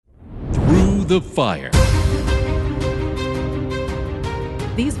the Fire.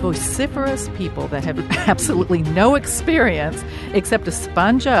 These vociferous people that have absolutely no experience except to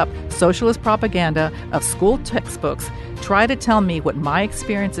sponge up socialist propaganda of school textbooks try to tell me what my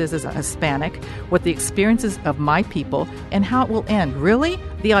experience is as a Hispanic, what the experiences of my people, and how it will end. Really?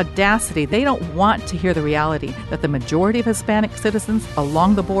 The audacity. They don't want to hear the reality that the majority of Hispanic citizens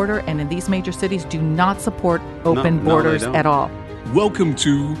along the border and in these major cities do not support open borders at all. Welcome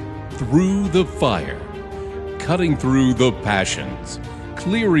to Through the Fire, cutting through the passions,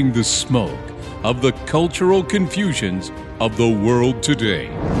 clearing the smoke of the cultural confusions of the world today,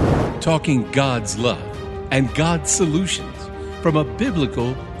 talking God's love and God's solutions from a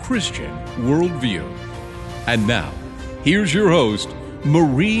biblical Christian worldview. And now, here's your host,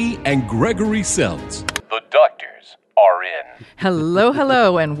 Marie and Gregory Seltz. The doctors are in.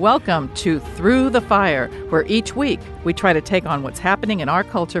 Hello, and welcome to Through the Fire, where each week we try to take on what's happening in our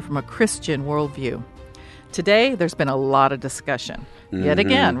culture from a Christian worldview. Today, there's been a lot of discussion, yet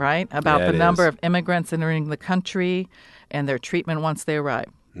again, right, about the number of immigrants entering the country and their treatment once they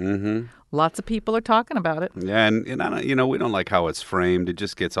arrive. Lots of people are talking about it. Yeah, and I don't, we don't like how it's framed. It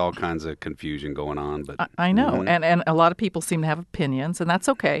just gets all kinds of confusion going on. But I know, and a lot of people seem to have opinions, and that's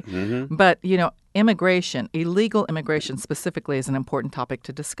okay. But, immigration, illegal immigration specifically, is an important topic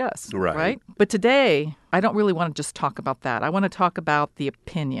to discuss, right? But today, I don't really want to just talk about that. I want to talk about the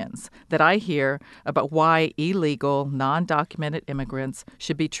opinions that I hear about why illegal, non-documented immigrants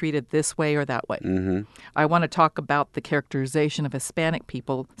should be treated this way or that way. I want to talk about the characterization of Hispanic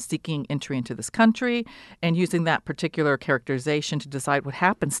people seeking entry into this country and using that particular characterization to decide what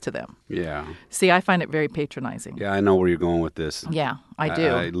happens to them. Yeah. See, I find it very patronizing. Yeah, I know where you're going with this. Yeah, I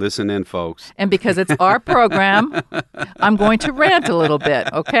do. Listen in, folks. And because it's our program, I'm going to rant a little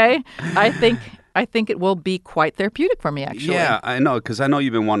bit, okay? I think it will be quite therapeutic for me, actually. Yeah, I know, because I know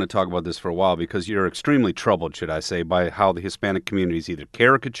you've been wanting to talk about this for a while because you're extremely troubled, should I say, by how the Hispanic community is either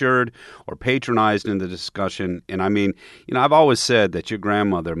caricatured or patronized in the discussion. And I mean, I've always said that your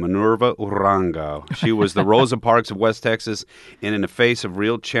grandmother, Minerva Uranga, she was the Rosa Parks of West Texas, and in the face of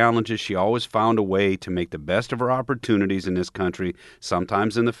real challenges, she always found a way to make the best of her opportunities in this country,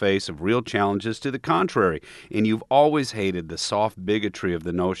 sometimes in the face of real challenges to the contrary. And you've always hated the soft bigotry of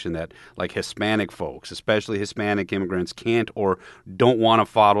the notion that, like, Hispanic folks, especially Hispanic immigrants, can't or don't want to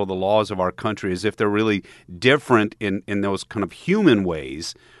follow the laws of our country as if they're really different in those kind of human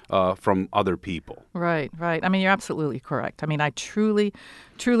ways from other people. Right. I mean, you're absolutely correct. I mean, I truly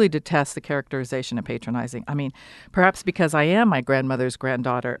detest the characterization of patronizing. I mean, perhaps because I am my grandmother's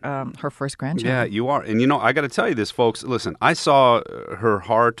granddaughter, her first grandchild. Yeah, you are. And, I got to tell you this, folks. Listen, I saw her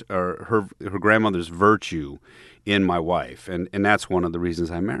heart, or her grandmother's virtue in my wife, and that's one of the reasons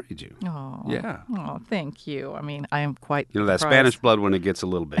I married you. Oh, yeah. Oh, thank you. I mean, I am quite that surprised. Spanish blood, when it gets a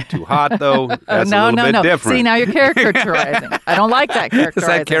little bit too hot, though, that's no, a little bit different. See, now you're caricaturizing. I don't like that characterizing.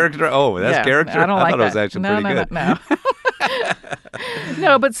 Is that character? Oh, that's character? I don't like thought that. It was actually pretty good. No.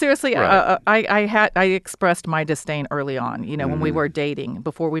 No, but seriously, Right. I expressed my disdain early on. When we were dating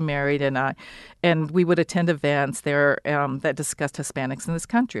before we married, and we would attend events there that discussed Hispanics in this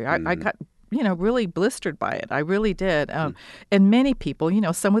country. I got really blistered by it. I really did. And many people,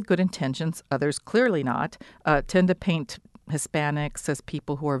 some with good intentions, others clearly not, tend to paint Hispanics as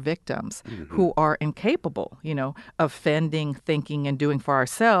people who are victims, who are incapable, of fending, thinking, and doing for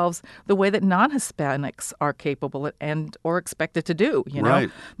ourselves the way that non-Hispanics are capable and or expected to do, Right.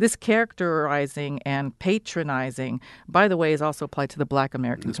 This characterizing and patronizing, by the way, is also applied to the Black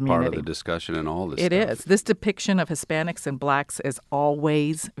American community. It's part of the discussion and all this It stuff. is. This depiction of Hispanics and Blacks as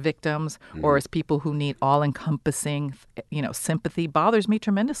always victims or as people who need all-encompassing, sympathy bothers me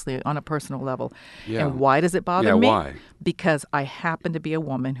tremendously on a personal level. Yeah. And why does it bother me? Why? Because I happen to be a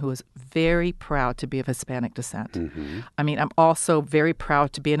woman who is very proud to be of Hispanic descent. I mean, I'm also very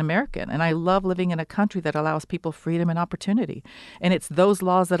proud to be an American, and I love living in a country that allows people freedom and opportunity. And it's those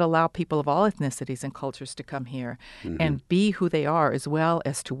laws that allow people of all ethnicities and cultures to come here and be who they are, as well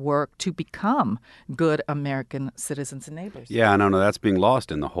as to work to become good American citizens and neighbors. Yeah, I know that's being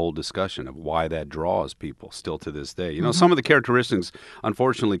lost in the whole discussion of why that draws people still to this day. Some of the characteristics,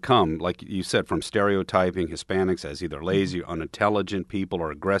 unfortunately, come, like you said, from stereotyping Hispanics as either lazy, unintelligent people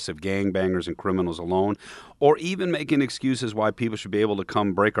or aggressive gangbangers and criminals alone, or even making excuses why people should be able to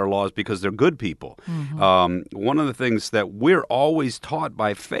come break our laws because they're good people. One of the things that we're always taught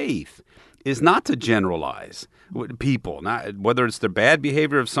by faith is not to generalize people, not whether it's their bad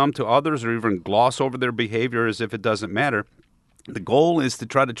behavior of some to others or even gloss over their behavior as if it doesn't matter. The goal is to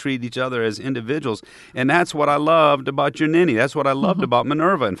try to treat each other as individuals. And that's what I loved about your ninny. That's what I loved about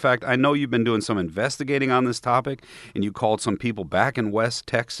Minerva. In fact, I know you've been doing some investigating on this topic, and you called some people back in West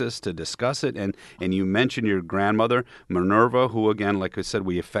Texas to discuss it. And you mentioned your grandmother, Minerva, who, again, like I said,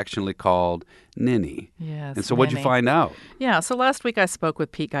 we affectionately called Ninny. Yes. And so what'd you find out? Yeah. So last week I spoke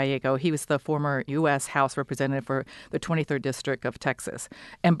with Pete Gallego. He was the former U.S. House Representative for the 23rd District of Texas.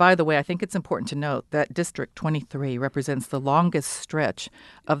 And by the way, I think it's important to note that District 23 represents the longest stretch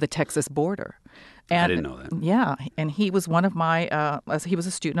of the Texas border. And, I didn't know that. Yeah, and he was one of my. He was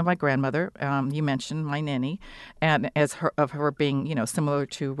a student of my grandmother. You mentioned my ninny, and of her being, similar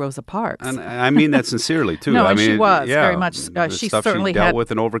to Rosa Parks. And I mean that sincerely too. No, I mean, she was yeah, very much. She certainly she dealt had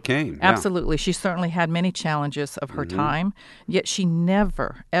with and overcame. Absolutely, she certainly had many challenges of her time. Yet she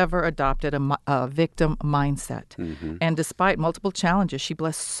never ever adopted a victim mindset. And despite multiple challenges, she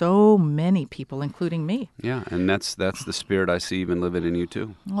blessed so many people, including me. Yeah, and that's the spirit I see even living in you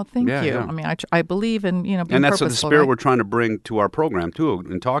too. Well, thank you. Yeah. I mean, I believe in being and that's purposeful, the spirit right? we're trying to bring to our program too,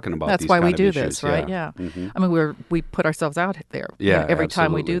 in talking about. That's these why kind we of do issues. this, right? Yeah. I mean, we put ourselves out there. Yeah, every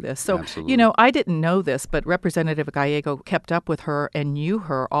time we do absolutely. this. So Absolutely. I didn't know this, but Representative Gallego kept up with her and knew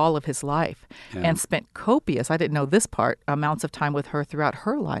her all of his life, and spent copious. I didn't know this part. Amounts of time with her throughout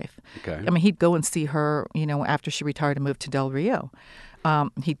her life. Okay. I mean, he'd go and see her, after she retired and moved to Del Rio.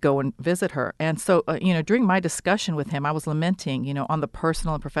 He'd go and visit her. And so, during my discussion with him, I was lamenting, on the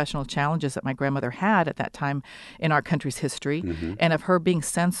personal and professional challenges that my grandmother had at that time in our country's history, and of her being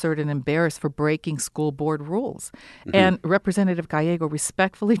censored and embarrassed for breaking school board rules. And Representative Gallego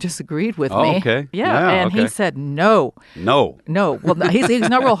respectfully disagreed with me. Okay. Yeah. And he said, no. No. Well, he's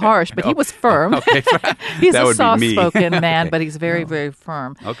not real harsh, but he was firm. Okay. He's That a would be me. soft-spoken man, but he's very, very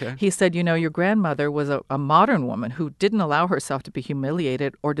firm. Okay. He said, your grandmother was a modern woman who didn't allow herself to be humiliated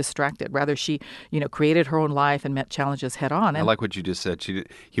or distracted. Rather, she, created her own life and met challenges head on. I like what you just said. She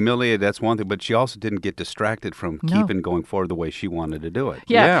humiliated, that's one thing, but she also didn't get distracted from keeping going forward the way she wanted to do it.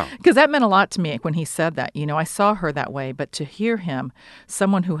 Yeah, because that meant a lot to me when he said that. I saw her that way, but to hear him,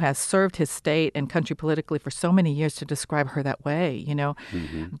 someone who has served his state and country politically for so many years, to describe her that way,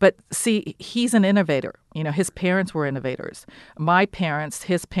 But see, he's an innovator. His parents were innovators. My parents,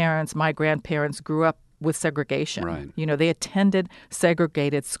 his parents, my grandparents grew up with segregation. Right. They attended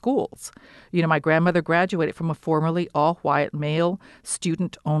segregated schools. My grandmother graduated from a formerly all-white male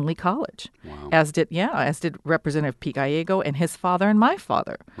student-only college. Wow. As did Representative Pete Gallego and his father and my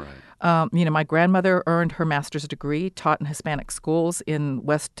father. Right. My grandmother earned her master's degree, taught in Hispanic schools in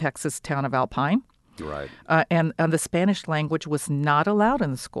West Texas town of Alpine. Right. And the Spanish language was not allowed in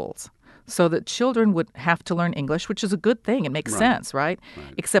the schools. So that children would have to learn English, which is a good thing. It makes sense, right?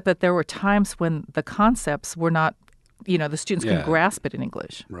 Except that there were times when the concepts were not, the students couldn't grasp it in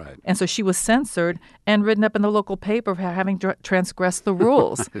English. Right. And so she was censored and written up in the local paper for having transgressed the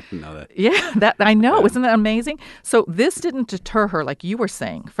rules. I didn't know that. Yeah, that I know. Isn't that amazing? So this didn't deter her, like you were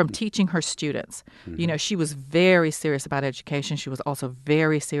saying, from teaching her students. She was very serious about education. She was also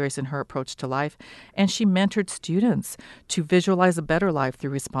very serious in her approach to life. And she mentored students to visualize a better life through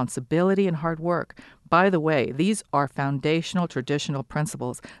responsibility and hard work. By the way, these are foundational traditional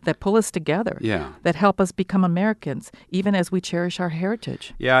principles that pull us together, that help us become Americans, even as we cherish our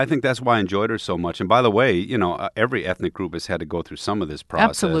heritage. Yeah, I think that's why I enjoyed her so much. And by the way, every ethnic group has had to go through some of this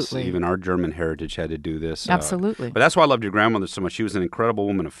process. Absolutely. Even our German heritage had to do this. Absolutely. But that's why I loved your grandmother so much. She was an incredible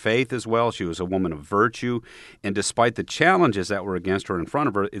woman of faith as well. She was a woman of virtue. And despite the challenges that were against her in front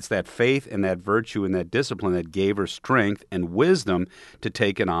of her, it's that faith and that virtue and that discipline that gave her strength and wisdom to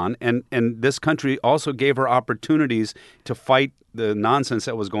take it on. And this country also gave her opportunities to fight the nonsense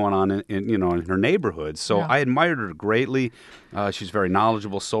that was going on in her neighborhood. So I admired her greatly. She's very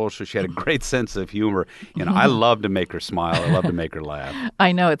knowledgeable, social. She had a great sense of humor. I love to make her smile. I love to make her laugh.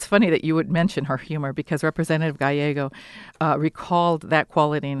 I know. It's funny that you would mention her humor because Representative Gallego recalled that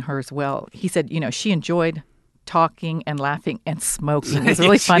quality in her as well. He said, she enjoyed talking and laughing and smoking. It was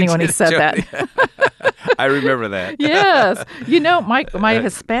really funny when he said that. I remember that. Yes. My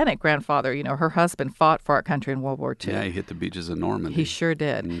Hispanic grandfather, her husband fought for our country in World War II. Yeah, he hit the beaches of Normandy. He sure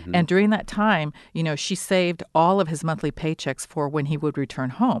did. And during that time, she saved all of his monthly paychecks for when he would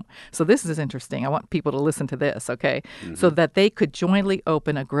return home. So this is interesting. I want people to listen to this, okay? So that they could jointly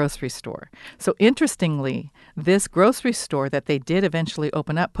open a grocery store. So interestingly, this grocery store that they did eventually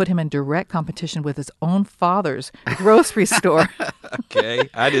open up put him in direct competition with his own father's grocery store. Okay.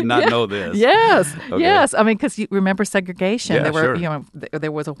 I did not know this. Yes. Okay. Yes. Yes, I mean, because you remember segregation. Yeah, there were, sure.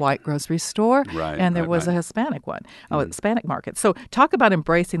 there was a white grocery store, Right, and there right, was a right. Hispanic one, a Hispanic market. So talk about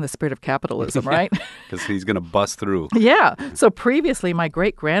embracing the spirit of capitalism, right? Because he's going to bust through. Yeah. So previously, my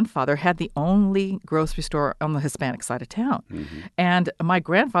great-grandfather had the only grocery store on the Hispanic side of town. And my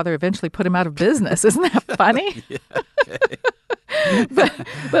grandfather eventually put him out of business. Isn't that funny?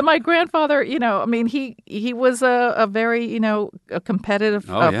 but my grandfather, I mean, he was a very, a competitive,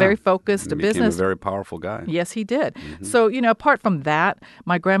 very focused He became business. a very powerful guy. Yes, he did. So, apart from that,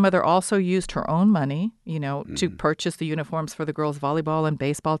 my grandmother also used her own money, to purchase the uniforms for the girls' volleyball and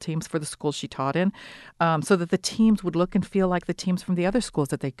baseball teams for the schools she taught in, so that the teams would look and feel like the teams from the other schools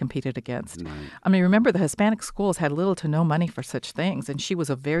that they competed against. Right. I mean, remember, the Hispanic schools had little to no money for such things, and she was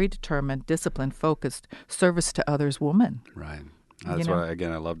a very determined, disciplined, focused, service to others woman. Right. That's why,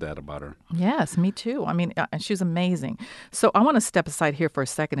 again, I love that about her. Yes, me too. I mean, she's amazing. So I want to step aside here for a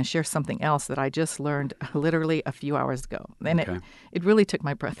second and share something else that I just learned literally a few hours ago. And it really took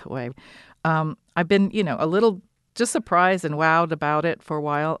my breath away. I've been, a little just surprised and wowed about it for a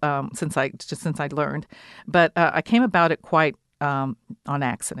while since I learned. But I came about it quite on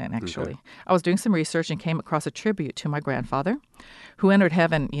accident, actually. Okay. I was doing some research and came across a tribute to my grandfather who entered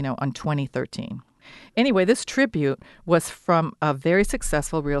heaven, on 2013. Anyway, this tribute was from a very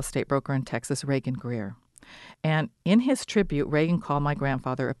successful real estate broker in Texas, Reagan Greer. And in his tribute, Reagan called my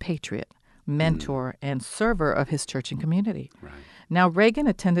grandfather a patriot, mentor, and server of his church and community. Right. Now, Reagan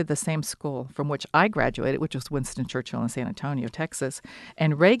attended the same school from which I graduated, which was Winston Churchill in San Antonio, Texas.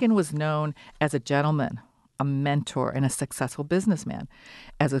 And Reagan was known as a gentleman, a mentor, and a successful businessman,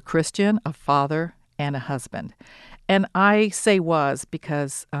 as a Christian, a father, and a husband. And I say was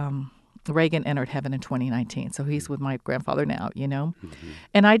because Reagan entered heaven in 2019, so he's with my grandfather now,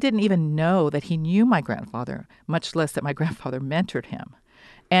 And I didn't even know that he knew my grandfather, much less that my grandfather mentored him.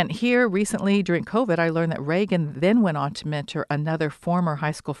 And here recently during COVID, I learned that Reagan then went on to mentor another former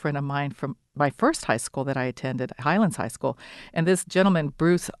high school friend of mine from my first high school that I attended, Highlands High School. And this gentleman,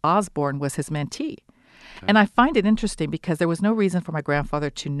 Bruce Osborne, was his mentee. And I find it interesting because there was no reason for my grandfather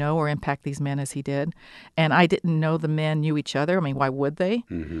to know or impact these men as he did. And I didn't know the men knew each other. I mean, why would they?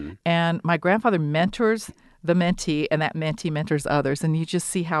 And my grandfather mentors the mentee, and that mentee mentors others. And you just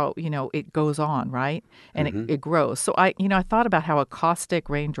see how, it goes on, right? And it grows. So I thought about how a caustic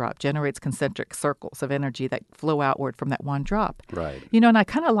raindrop generates concentric circles of energy that flow outward from that one drop. Right. And I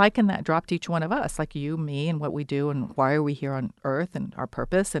kind of liken that drop to each one of us, like you, me, and what we do, and why are we here on earth and our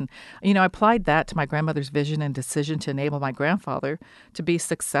purpose. And, I applied that to my grandmother's vision and decision to enable my grandfather to be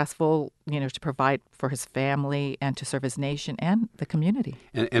successful, to provide for his family and to serve his nation and the community.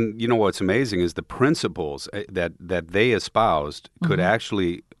 And what's amazing is the principles that they espoused could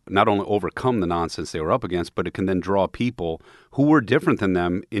actually not only overcome the nonsense they were up against, but it can then draw people who were different than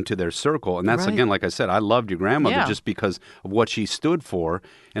them into their circle. And that's, again, like I said, I loved your grandmother just because of what she stood for.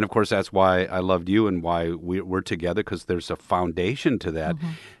 And, of course, that's why I loved you and why we're together, because there's a foundation to that.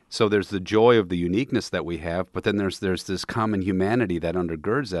 So there's the joy of the uniqueness that we have, but then there's this common humanity that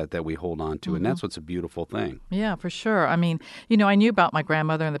undergirds that we hold on to, and that's what's a beautiful thing. Yeah, for sure. I mean, I knew about my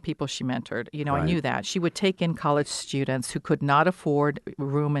grandmother and the people she mentored. I knew that. She would take in college students who could not afford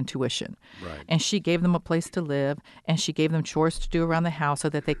room and tuition. Right. And she gave them a place to live, and she gave them chores to do around the house so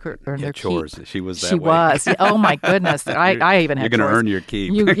that they could earn their chores. keep. She was that She way. was. Oh, my goodness. I even had You're going to chores. earn your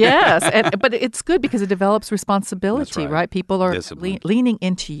keep. Yes. But it's good because it develops responsibility, That's right. People are Discipline. leaning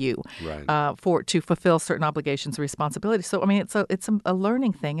into you. Right. To fulfill certain obligations and responsibilities. So, I mean, it's a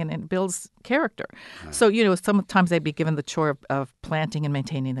learning thing, and it builds character. Right. So, sometimes they'd be given the chore of planting and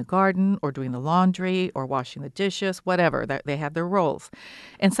maintaining the garden, or doing the laundry, or washing the dishes, whatever. They have their roles.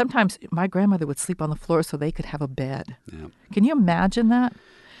 And sometimes my grandmother would sleep on the floor so they could have a bed. Yeah. Can you imagine that?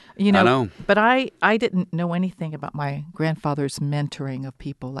 I know. But I didn't know anything about my grandfather's mentoring of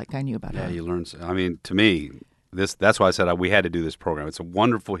people like I knew about her. Yeah, you learn. I mean, to me, that's why I said we had to do this program. It's a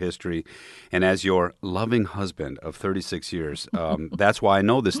wonderful history. And as your loving husband of 36 years, that's why I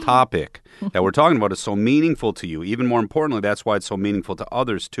know this topic that we're talking about is so meaningful to you. Even more importantly, that's why it's so meaningful to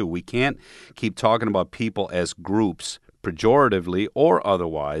others, too. We can't keep talking about people as groups, pejoratively or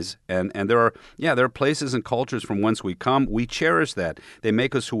otherwise, and there are places and cultures from whence we come. We cherish that. They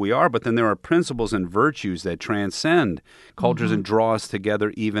make us who we are, but then there are principles and virtues that transcend cultures and draw us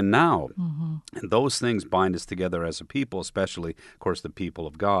together even now. And those things bind us together as a people, especially, of course, the people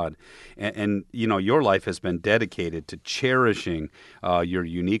of God. And your life has been dedicated to cherishing your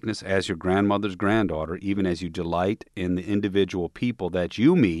uniqueness as your grandmother's granddaughter, even as you delight in the individual people that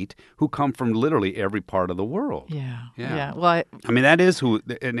you meet who come from literally every part of the world. Yeah. Yeah. Well, I mean, that is who,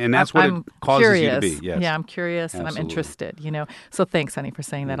 and that's what I'm it causes curious. you to be. Yes. Yeah, I'm curious and I'm Absolutely. interested, So thanks, honey, for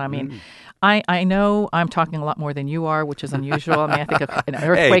saying that. I mean, I know I'm talking a lot more than you are, which is unusual. I mean, I think an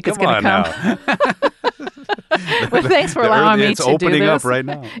earthquake is going to come. Well, thanks for allowing me to do this. It's opening up right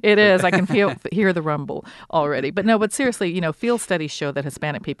now. It is. I can hear the rumble already. But seriously, field studies show that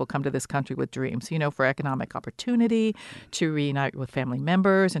Hispanic people come to this country with dreams, for economic opportunity, to reunite with family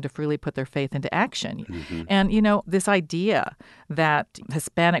members, and to freely put their faith into action. Mm-hmm. And, this idea that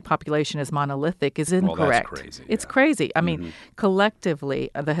Hispanic population is monolithic is incorrect. Well, that's crazy. It's crazy. I mean,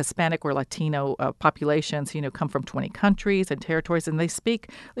 collectively, the Hispanic or Latino populations, come from 20 countries and territories, and they speak,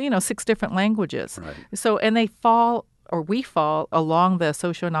 6 different languages. Right. So, and they we fall along the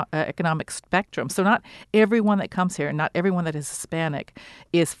socioeconomic spectrum. So not everyone that comes here, not everyone that is Hispanic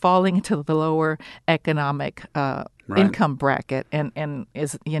is falling into the lower economic income bracket and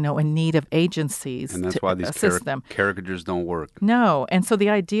is, in need of agencies and that's to why these assist them. caricatures don't work. No. And so the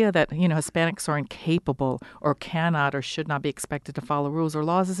idea that, Hispanics are incapable or cannot or should not be expected to follow rules or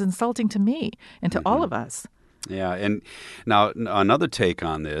laws is insulting to me and to all of us. Yeah, and now another take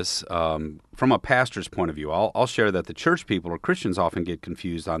on this, from a pastor's point of view, I'll share that the church people or Christians often get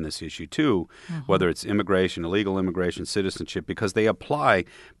confused on this issue too, whether it's immigration, illegal immigration, citizenship, because they apply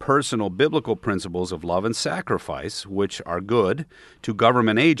personal biblical principles of love and sacrifice, which are good, to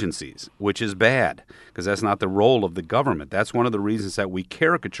government agencies, which is bad, because that's not the role of the government. That's one of the reasons that we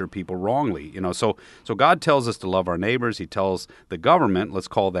caricature people wrongly. So God tells us to love our neighbors. He tells the government, let's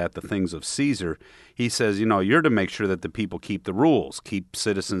call that the things of Caesar. He says, you're to make sure that the people keep the rules, keep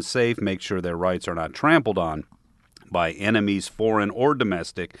citizens safe, make sure their rights are not trampled on by enemies, foreign or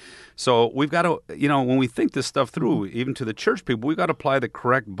domestic. So we've got to, when we think this stuff through, even to the church people, we've got to apply the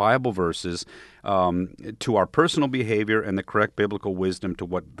correct Bible verses to our personal behavior and the correct biblical wisdom to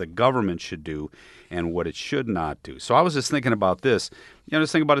what the government should do and what it should not do. So I was just thinking about this.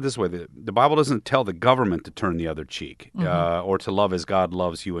 Just think about it this way. The Bible doesn't tell the government to turn the other cheek or to love as God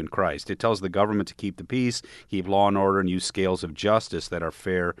loves you in Christ. It tells the government to keep the peace, keep law and order, and use scales of justice that are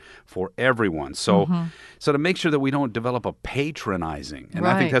fair for everyone. So to make sure that we don't develop a patronizing, and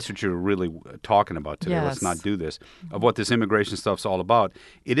I think that's what you're really talking about today. Yes. Let's not do this, of what this immigration stuff's all about.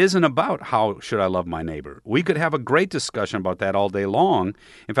 It isn't about how should I love my neighbor. We could have a great discussion about that all day long.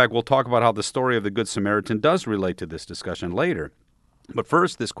 In fact, we'll talk about how the story of the Good Samaritan does relate to this discussion later. But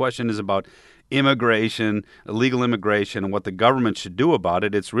first, this question is about immigration, illegal immigration, and what the government should do about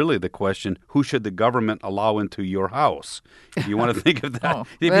it. It's really the question, who should the government allow into your house? If you want to think of that,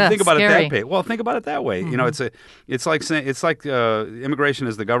 if you think about scary. it that way, well, think about it that way. It's like immigration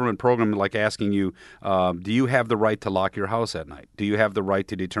is the government program, like asking you, do you have the right to lock your house at night? Do you have the right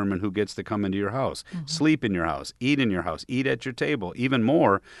to determine who gets to come into your house, sleep in your house, eat in your house, eat at your table? Even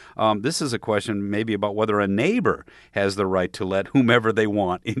more, this is a question maybe about whether a neighbor has the right to let whomever they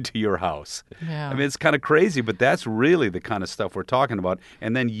want into your house. Yeah. I mean, it's kind of crazy, but that's really the kind of stuff we're talking about.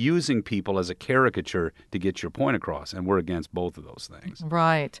 And then using people as a caricature to get your point across. And we're against both of those things.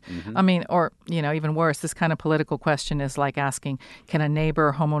 Right. I mean, or, even worse, this kind of political question is like asking, can a neighbor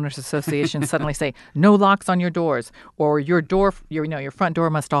or homeowners association suddenly say, no locks on your doors, or your door, your front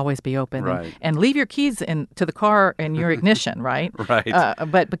door must always be open, Right. and leave your keys to the car in your ignition, right? Right.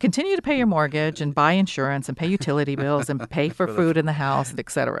 But continue to pay your mortgage and buy insurance and pay utility bills and pay for food in the house,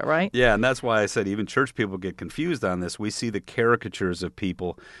 et cetera, right? Yeah, and that's why I said even church people get confused on this. We see the caricatures of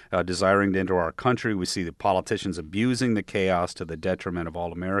people desiring to enter our country. We see the politicians abusing the chaos to the detriment of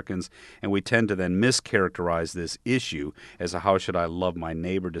all Americans. And we tend to then mischaracterize this issue as a how should I love my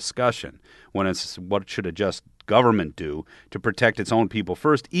neighbor discussion, when it's what should a just government do to protect its own people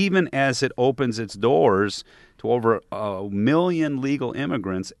first, even as it opens its doors to over 1 million legal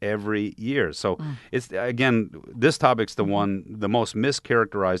immigrants every year. So it's, again, this topic's the most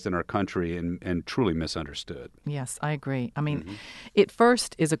mischaracterized in our country and truly misunderstood. Yes, I agree. I mean, it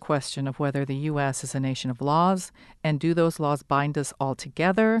first is a question of whether the U.S. is a nation of laws, and do those laws bind us all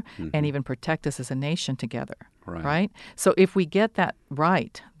together and even protect us as a nation together. Right? So if we get that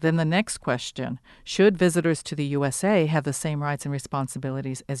right, then the next question, should visitors to the USA have the same rights and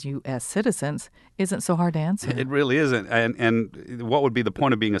responsibilities as U.S. citizens, isn't so hard to answer. It really isn't. And what would be the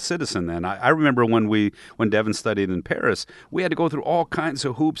point of being a citizen then? I remember when Devin studied in Paris, we had to go through all kinds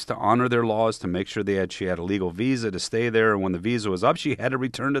of hoops to honor their laws, to make sure she had a legal visa to stay there. And when the visa was up, she had to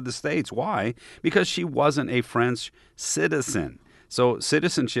return to the States. Why? Because she wasn't a French citizen. So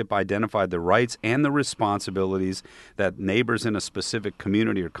citizenship identified the rights and the responsibilities that neighbors in a specific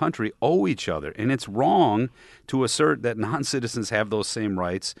community or country owe each other. And it's wrong to assert that non-citizens have those same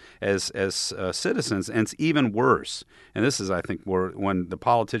rights as citizens, and it's even worse. And this is, I think, when the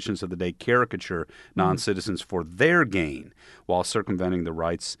politicians of the day caricature non-citizens for their gain while circumventing the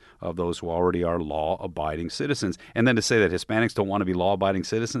rights of those who already are law-abiding citizens. And then to say that Hispanics don't want to be law-abiding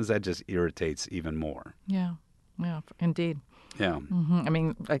citizens, that just irritates even more. Yeah, indeed. Yeah. I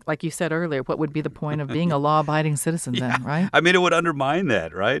mean, like you said earlier, what would be the point of being a law-abiding citizen then, right? I mean, it would undermine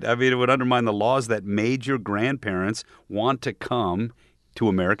that, right? I mean, it would undermine the laws that made your grandparents want to come to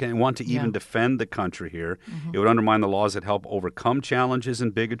America and want to even defend the country here. It would undermine the laws that help overcome challenges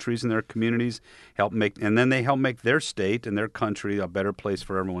and bigotries in their communities, and then they help make their state and their country a better place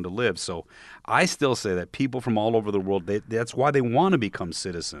for everyone to live. So I still say that people from all over the world, that's why they want to become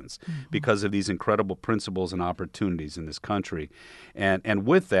citizens, because of these incredible principles and opportunities in this country. And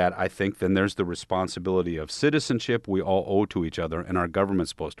with that, I think then there's the responsibility of citizenship we all owe to each other, and our government's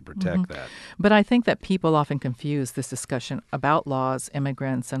supposed to protect that. But I think that people often confuse this discussion about laws,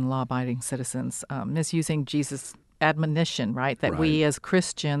 immigrants, and law-abiding citizens, misusing Jesus' admonition, right? That we as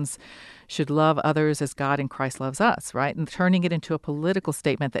Christians should love others as God and Christ loves us, right? And turning it into a political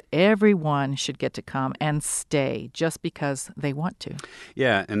statement that everyone should get to come and stay just because they want to.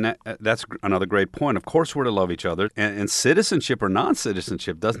 Yeah, and that's another great point. Of course we're to love each other, and citizenship or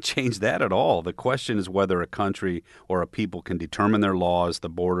non-citizenship doesn't change that at all. The question is whether a country or a people can determine their laws, the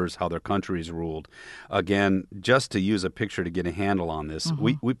borders, how their country is ruled. Again, just to use a picture to get a handle on this,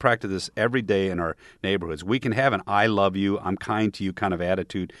 we practice this every day in our neighborhoods. We can have an I love you, I'm kind to you kind of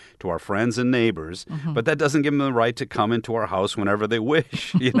attitude to our friends and neighbors, but that doesn't give them the right to come into our house whenever they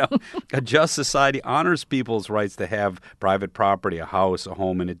wish. You know, a just society honors people's rights to have private property, a house, a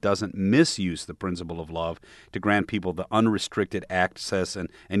home, and it doesn't misuse the principle of love to grant people the unrestricted access and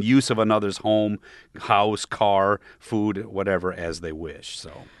use of another's home, house, car, food, whatever, as they wish.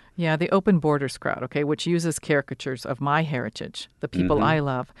 So. Yeah, the Open Borders crowd, okay, which uses caricatures of my heritage, the people I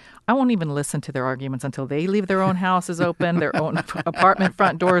love. I won't even listen to their arguments until they leave their own houses open, their own apartment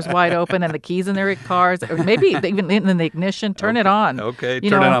front doors wide open, and the keys in their cars, or maybe even in the ignition, turn it on. Okay,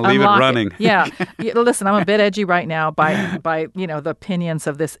 turn it on, leave it running. Yeah. Listen, I'm a bit edgy right now by the opinions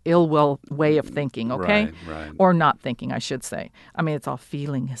of this ill-will way of thinking, okay? Right. Or not thinking, I should say. I mean, it's all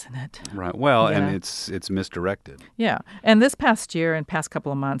feeling, isn't it? Right. Well, and it's misdirected. Yeah. And this past year and past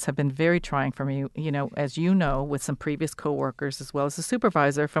couple of months have been very trying for me, as you know, with some previous coworkers as well as a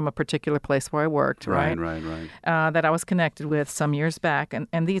supervisor from a particular place where I worked, right? Right. That I was connected with some years back.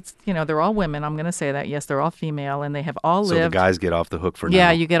 And these, they're all women. I'm going to say that. Yes, they're all female, and they have all lived. So the guys get off the hook for now.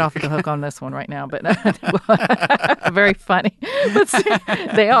 Yeah, you get off the hook on this one right now. But very funny. But see,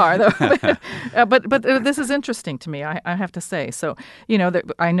 they are. But this is interesting to me, I have to say. So,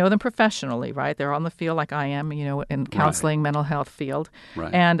 I know them professionally, right? They're on the field like I am, in counseling, mental health field.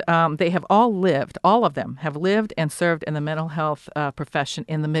 Right. And they have all of them have lived and served in the mental health profession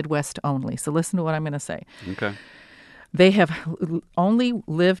in the Midwest only. So listen to what I'm going to say. Okay. They have only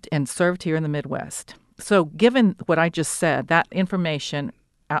lived and served here in the Midwest. So given what I just said, that information,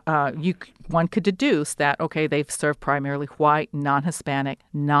 one could deduce that, okay, they've served primarily white, non-Hispanic,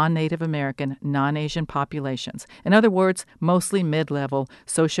 non-Native American, non-Asian populations. In other words, mostly mid-level,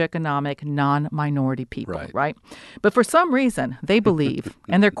 socioeconomic, non-minority people, right? But for some reason, they believe,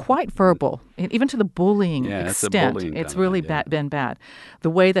 and they're quite verbal, even to the bullying extent. It's really been bad. The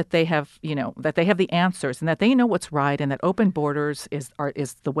way that they have, that they have the answers and that they know what's right and that open borders is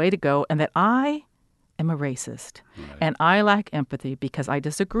the way to go, and that I am a racist, and I lack empathy because I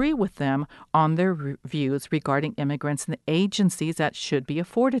disagree with them on their views regarding immigrants and the agencies that should be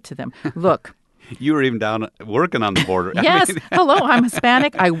afforded to them. Look. You were even down working on the border. Yes. Hello, I'm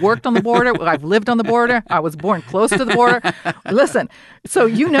Hispanic. I worked on the border. I've lived on the border. I was born close to the border. Listen, so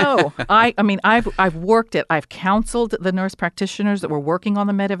I've worked it. I've counseled the nurse practitioners that were working on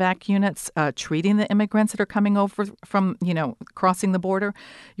the medevac units, treating the immigrants that are coming over from, crossing the border.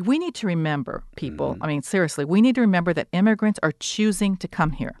 We need to remember, people, I mean, seriously, we need to remember that immigrants are choosing to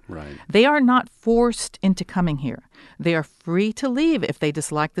come here. Right. They are not forced into coming here. They are free to leave if they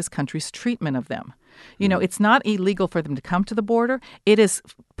dislike this country's treatment of them. It's not illegal for them to come to the border. It is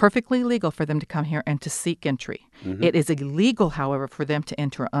perfectly legal for them to come here and to seek entry. It is illegal, however, for them to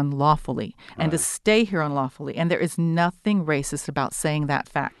enter unlawfully and to stay here unlawfully. And there is nothing racist about saying that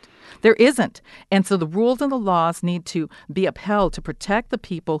fact. There isn't. And so the rules and the laws need to be upheld to protect the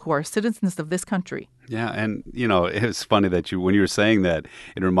people who are citizens of this country. Yeah, and it was funny that when you were saying that,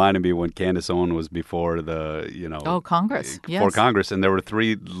 it reminded me when Candace Owen was before the Congress, before yes. Congress, and there were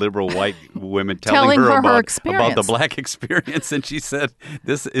 3 liberal white women Telling her her about experience. the black experience, and she said,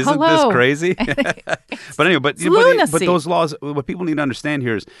 "This isn't Hello. this crazy?" But anyway, but lunacy. those laws. What people need to understand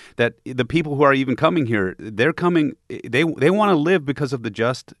here is that the people who are even coming here, they're coming. They want to live because of the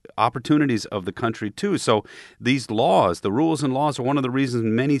just opportunities of the country too. So these laws, the rules and laws, are one of the reasons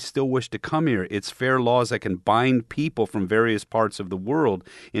many still wish to come here. It's fair laws that can bind people from various parts of the world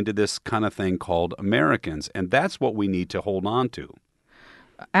into this kind of thing called Americans. And that's what we need to hold on to.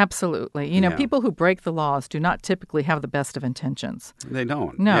 Absolutely. People who break the laws do not typically have the best of intentions. They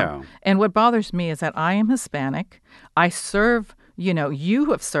don't. No. Yeah. And what bothers me is that I am Hispanic. I serve,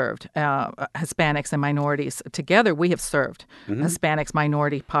 you have served Hispanics and minorities. Together, we have served Hispanics,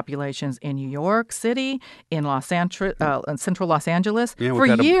 minority populations in New York City, in in central Los Angeles for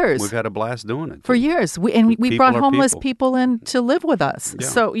years. We've had a blast doing it. For years. We brought homeless people in to live with us. Yeah.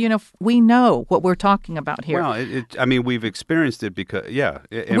 So, we know what we're talking about here. Well, we've experienced it because,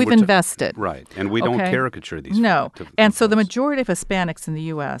 and we've invested. Right. And we don't caricature these. No. And so the majority of Hispanics in the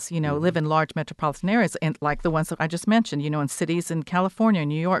U.S., live in large metropolitan areas, and like the ones that I just mentioned, in cities in California,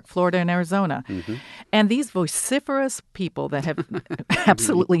 New York, Florida, and Arizona. Mm-hmm. And these vociferous people that have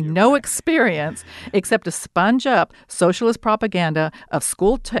absolutely no experience except to sponge up socialist propaganda of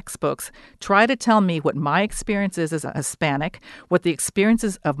school textbooks, try to tell me what my experience is as a Hispanic, what the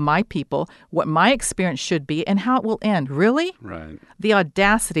experiences of my people, what my experience should be, and how it will end. Really? Right. The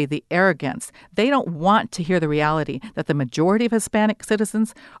audacity, the arrogance. They don't want to hear the reality that the majority of Hispanic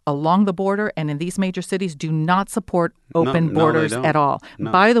citizens along the border and in these major cities do not support open borders at all.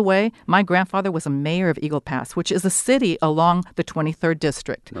 No. By the way, my grandfather was a mayor of Eagle Pass, which is a city along the 23rd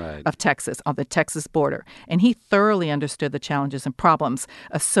District of Texas, on the Texas border. And he thoroughly understood the challenges and problems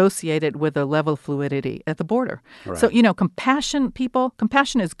associated with the level of fluidity at the border. Right. So, compassion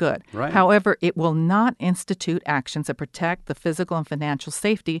is good. Right. However, it will not institute actions that protect the physical and financial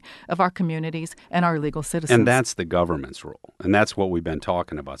safety of our communities and our legal citizens. And that's the government's role. And that's what we've been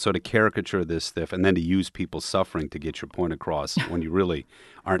talking about. So to caricature this stuff and then to use people's suffering to get your point across when you really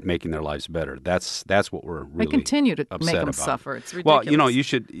aren't making their lives better. That's what we're really I continue to upset make them about. suffer. It's ridiculous. Well,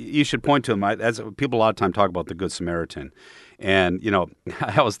 you should point to them. As people a lot of time talk about the Good Samaritan. And,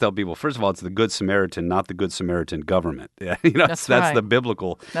 I always tell people, first of all, it's the Good Samaritan, not the Good Samaritan government. That's the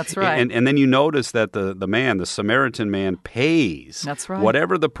biblical. That's right. And then you notice that the Samaritan man pays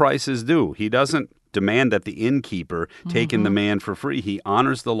whatever the price is due. He doesn't demand that the innkeeper take in the man for free. He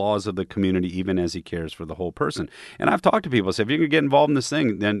honors the laws of the community even as he cares for the whole person. And I've talked to people, say, if you're going to get involved in this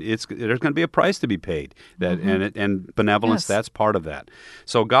thing, then there's going to be a price to be paid. And benevolence, that's part of that.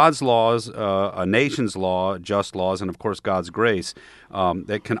 So God's laws, a nation's law, just laws, and of course God's grace,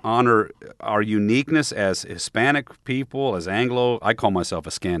 that can honor our uniqueness as Hispanic people, as Anglo. I call myself a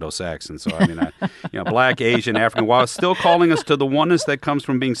Scando-Saxon, so Black, Asian, African, while still calling us to the oneness that comes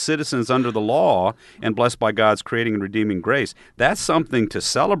from being citizens under the law and blessed by God's creating and redeeming grace. That's something to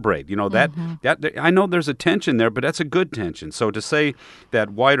celebrate. That I know there's a tension there, but that's a good tension. So to say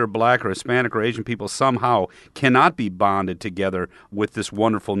that white or black or Hispanic or Asian people somehow cannot be bonded together with this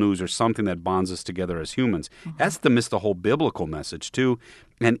wonderful news or something that bonds us together as humans, that's to miss the whole biblical message too,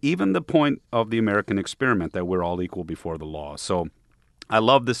 and even the point of the American experiment that we're all equal before the law. So I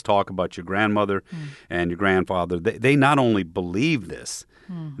love this talk about your grandmother and your grandfather. They not only believe this,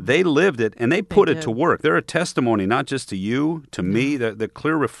 they lived it, and they put it to work. They're a testimony not just to you, to me, the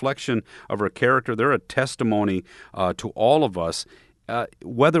clear reflection of her character. They're a testimony to all of us,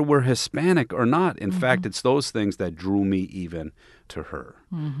 whether we're Hispanic or not. In fact, it's those things that drew me even to her.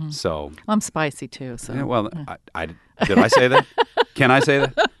 So I'm spicy, too. So. Yeah, well, did I say that? Can I say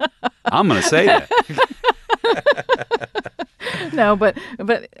that? I'm going to say that. No, but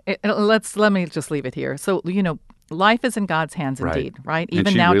let me just leave it here. So, life is in God's hands indeed, right? And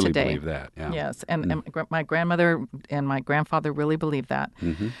even she now really today. Believed that. Yeah. Yes, and my grandmother and my grandfather really believed that.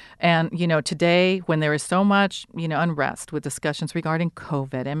 And, today when there is so much, unrest with discussions regarding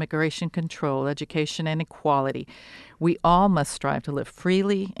COVID, immigration control, education, and equality, we all must strive to live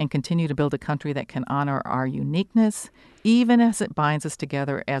freely and continue to build a country that can honor our uniqueness, even as it binds us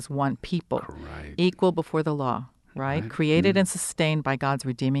together as one people, equal before the law, right? Created and sustained by God's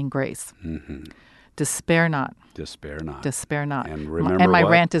redeeming grace. Despair not. Despair not. Despair not. And remember my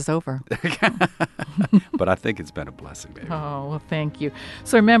rant is over. But I think it's been a blessing, baby. Oh, well, thank you.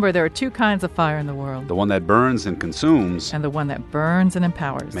 So remember, there are two kinds of fire in the world. The one that burns and consumes. And the one that burns and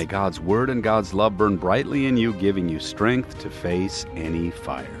empowers. May God's word and God's love burn brightly in you, giving you strength to face any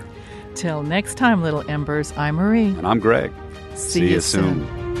fire. Till next time, little embers, I'm Marie. And I'm Greg. See you soon.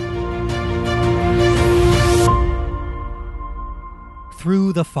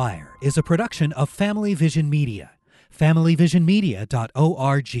 Through the Fire is a production of Family Vision Media.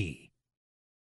 FamilyVisionMedia.org.